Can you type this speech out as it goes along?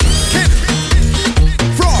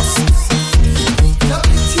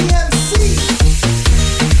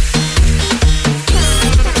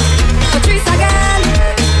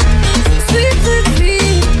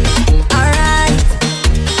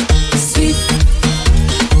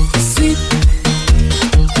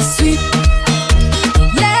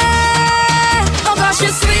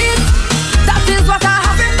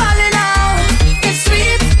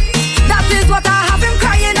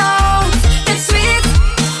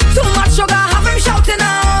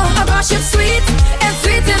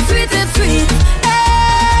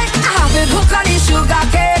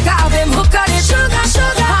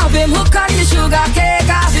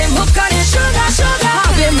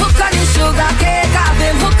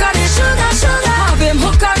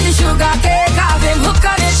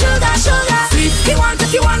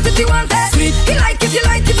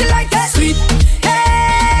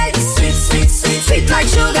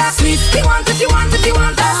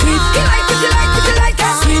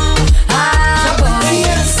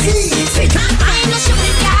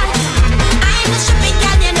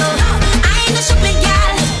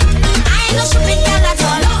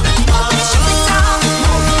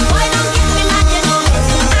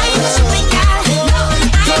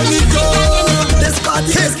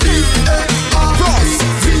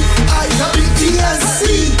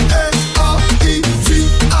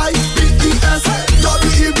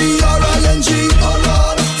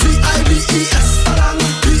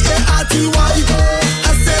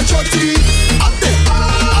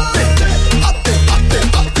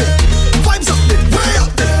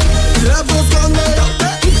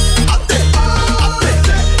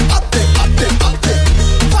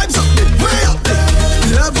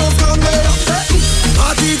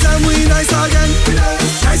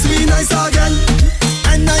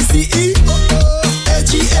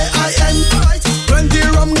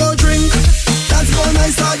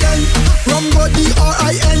Rumbo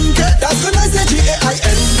D-R-I-N-K. That's when I say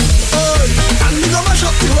G-A-I-N. Oh, and we go mash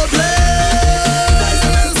up the whole place.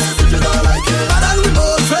 If you don't like it, but I'll be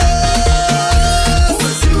both friends. Who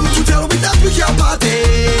is you to tell me that we can't party?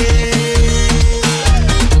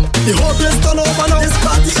 The whole place turn over now. This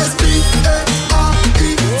party is B-A-R-E-V-I-B-E-S.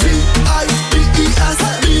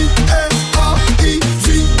 B-A-R-E-V-I-B-E-S.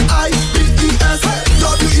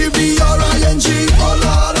 W-E-B-R-I-N-G. Oh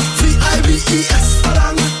Lord, V-I-B-E-S.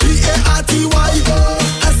 B-A-R-T-Y-O-S-H-O-T.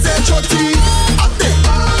 Up there,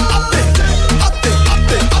 up there, up there, up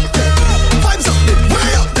there, up there.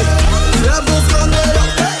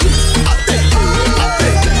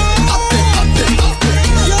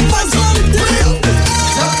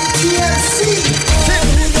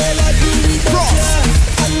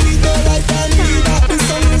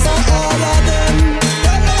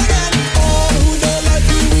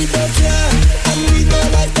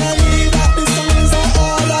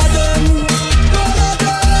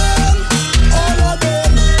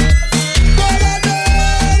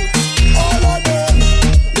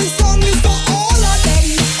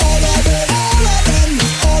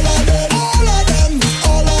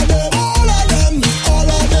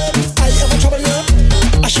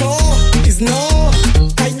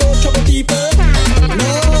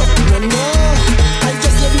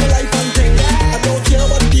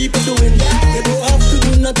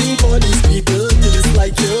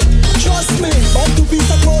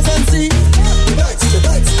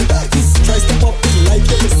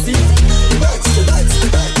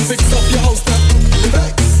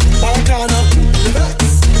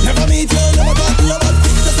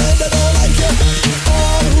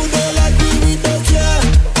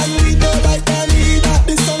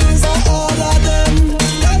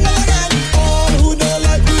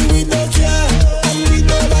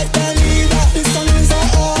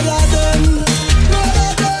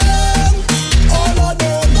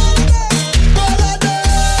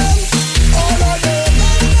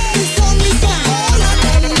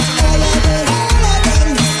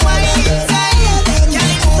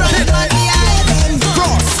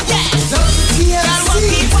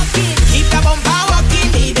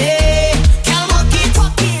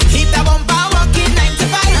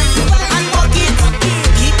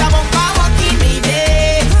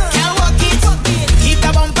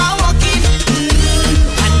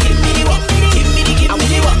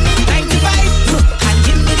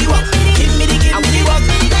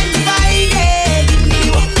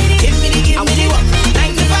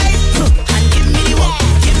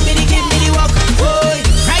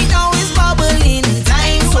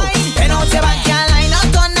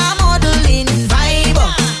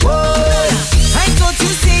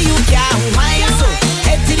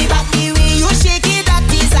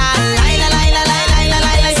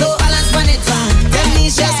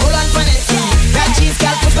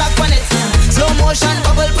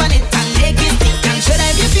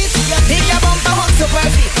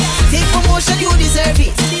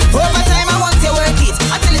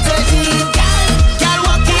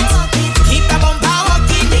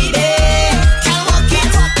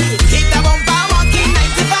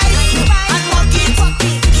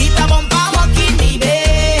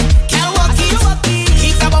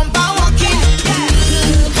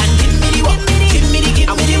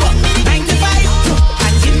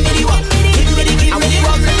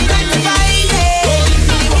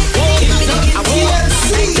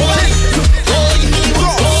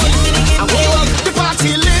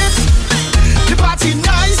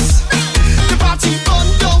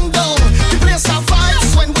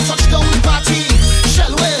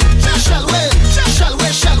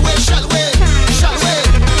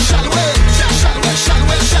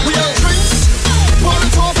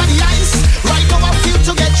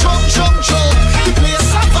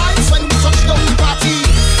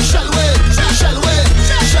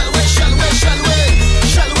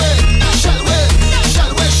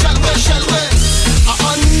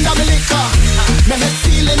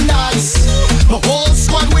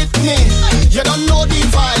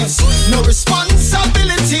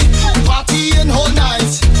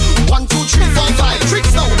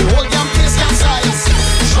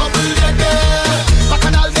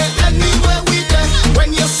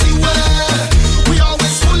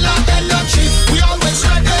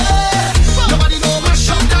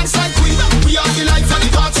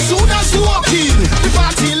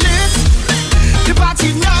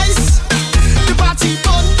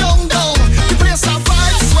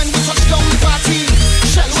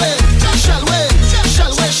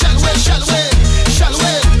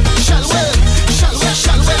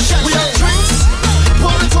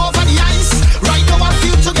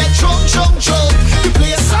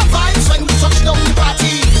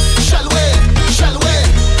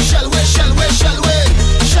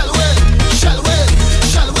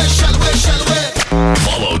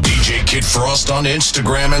 Kid Frost on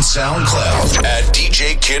Instagram and SoundCloud at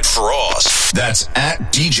DJ Kid Frost. That's at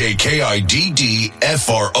DJ KIDD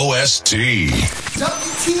FROST.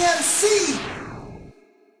 WTMC.